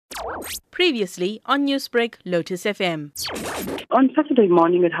Previously on Newsbreak, Lotus FM. On Saturday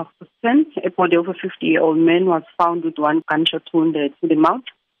morning at 10:30, a body of a 50-year-old man was found with one gunshot wound to the mouth,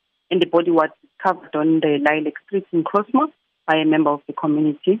 and the body was discovered on the Lilac Street in Crossmoor by a member of the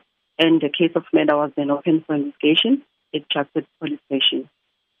community, and the case of murder was then opened for investigation at Chatsworth police station.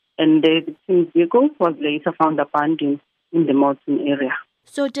 And the victim's vehicle was later found abandoned in the mountain area.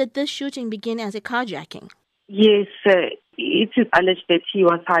 So did this shooting begin as a carjacking? Yes, it is alleged that he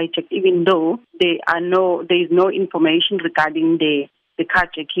was hijacked, even though there is no information regarding the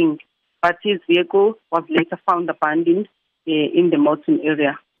carjacking. But his vehicle was later found abandoned in the mountain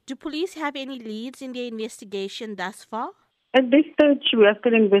area. Do police have any leads in their investigation thus far? At this stage, we are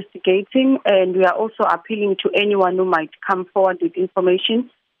still investigating, and we are also appealing to anyone who might come forward with information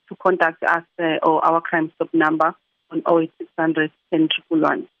to contact us or our Crime Stop number on 08600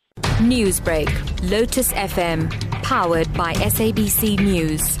 10111. Newsbreak, Lotus FM, powered by SABC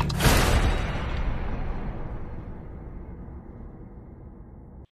News.